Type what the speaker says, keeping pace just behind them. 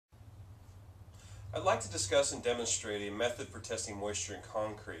I'd like to discuss and demonstrate a method for testing moisture in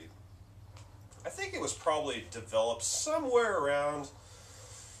concrete. I think it was probably developed somewhere around,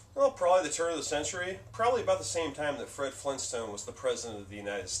 well, probably the turn of the century, probably about the same time that Fred Flintstone was the President of the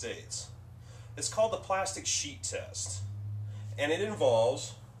United States. It's called the plastic sheet test, and it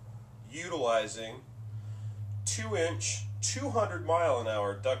involves utilizing 2-inch,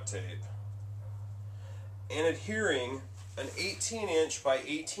 200-mile-an-hour duct tape and adhering an 18-inch by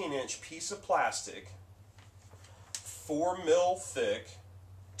 18-inch piece of plastic 4 mil thick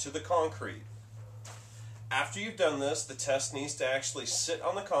to the concrete. After you've done this, the test needs to actually sit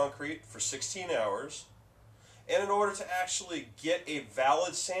on the concrete for 16 hours, and in order to actually get a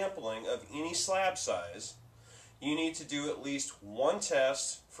valid sampling of any slab size, you need to do at least one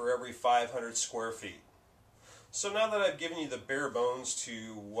test for every 500 square feet. So now that I've given you the bare bones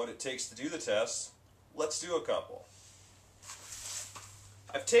to what it takes to do the test, let's do a couple.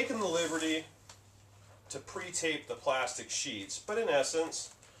 I've taken the liberty to pre-tape the plastic sheets, but in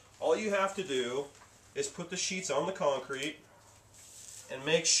essence, all you have to do is put the sheets on the concrete and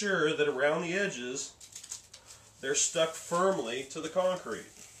make sure that around the edges they're stuck firmly to the concrete.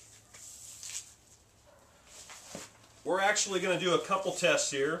 We're actually going to do a couple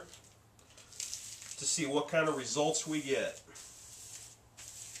tests here to see what kind of results we get.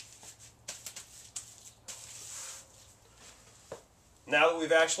 Now that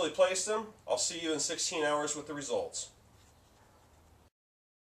we've actually placed them, I'll see you in 16 hours with the results.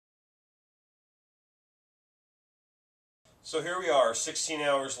 So here we are, 16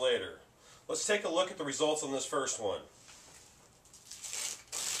 hours later. Let's take a look at the results on this first one.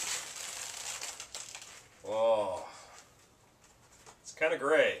 Oh, it's kind of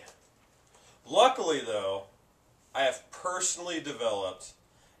gray. Luckily though, I have personally developed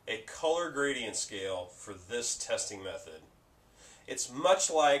a color gradient scale for this testing method. It's much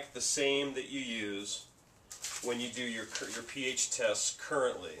like the same that you use when you do your pH tests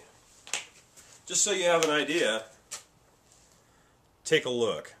currently. Just so you have an idea, take a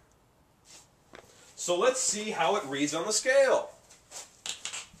look. So let's see how it reads on the scale.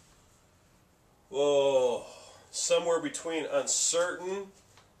 Whoa, somewhere between uncertain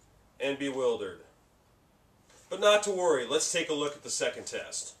and bewildered. But not to worry, let's take a look at the second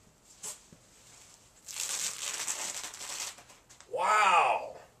test.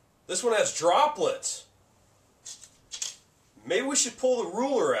 Wow, this one has droplets. Maybe we should pull the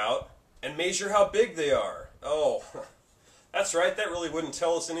ruler out and measure how big they are. Oh, that's right, that really wouldn't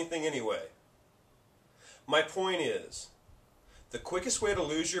tell us anything anyway. My point is, the quickest way to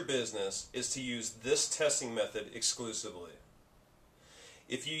lose your business is to use this testing method exclusively.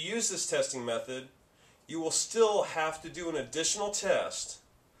 If you use this testing method, you will still have to do an additional test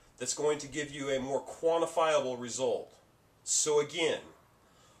that's going to give you a more quantifiable result. So again,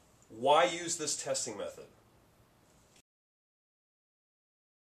 why use this testing method?